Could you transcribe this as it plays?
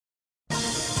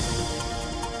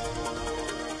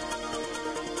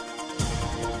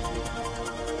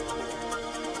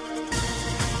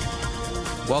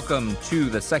Welcome to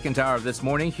the second hour of this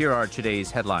morning. Here are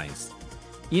today's headlines.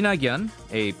 Nak-yon,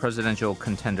 a presidential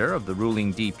contender of the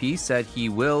ruling DP, said he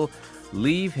will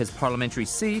leave his parliamentary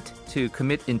seat to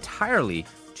commit entirely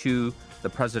to the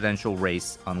presidential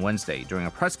race on Wednesday. During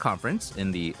a press conference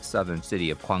in the southern city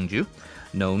of Gwangju,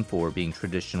 known for being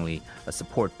traditionally a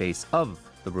support base of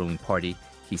the ruling party,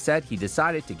 he said he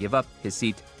decided to give up his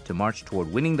seat to march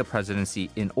toward winning the presidency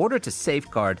in order to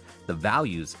safeguard the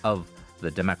values of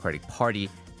the Democratic Party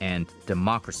and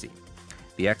democracy.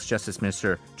 The ex-Justice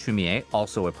Minister Choo Mi-ae,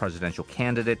 also a presidential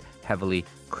candidate, heavily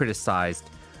criticized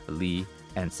Lee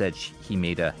and said he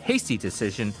made a hasty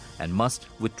decision and must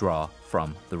withdraw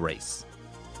from the race.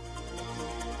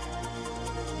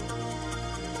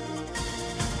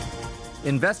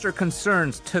 Investor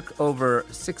concerns took over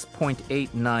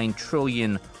 6.89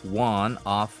 trillion won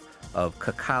off of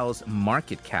Kakao's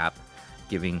market cap,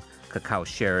 giving Kakao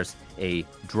shares a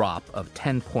drop of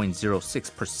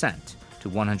 10.06% to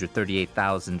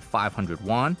 138,500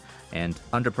 won and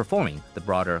underperforming the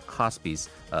broader Kospi's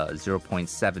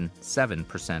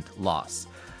 0.77% loss.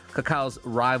 Kakao's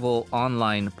rival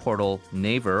online portal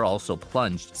Naver also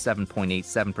plunged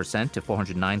 7.87% to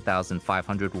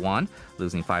 409,500 won,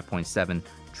 losing 5.7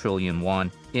 trillion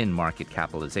won in market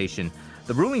capitalization.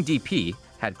 The ruling DP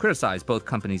had criticized both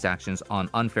companies' actions on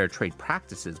unfair trade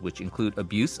practices, which include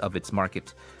abuse of its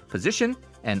market position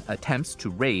and attempts to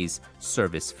raise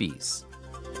service fees.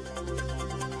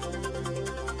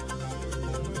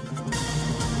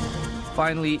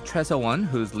 Finally, Choi So-won,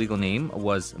 whose legal name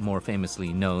was more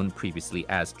famously known previously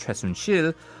as Choi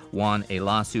Soon-sil, won a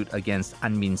lawsuit against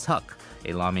An Min-seok,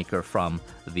 a lawmaker from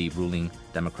the ruling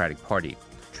Democratic Party.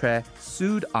 Choi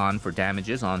sued An for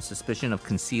damages on suspicion of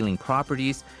concealing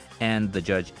properties, and the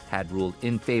judge had ruled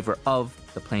in favor of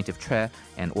the plaintiff Choi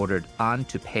and ordered An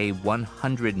to pay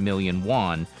 100 million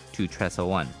won to Choi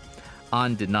So-won.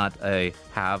 An did not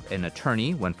have an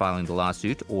attorney when filing the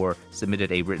lawsuit or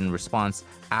submitted a written response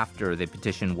after the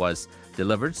petition was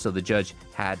delivered, so the judge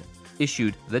had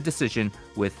issued the decision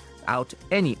without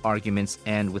any arguments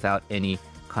and without any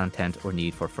content or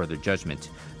need for further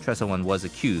judgment. Choi So-won was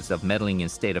accused of meddling in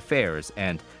state affairs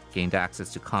and gained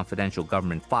access to confidential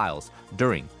government files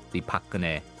during the Park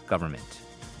Geun-hye government.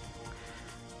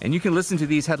 And you can listen to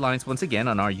these headlines once again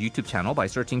on our YouTube channel by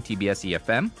searching TBS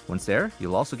eFM. Once there,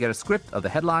 you'll also get a script of the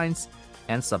headlines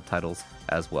and subtitles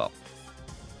as well.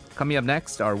 Coming up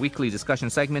next, our weekly discussion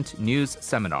segment, News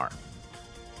Seminar.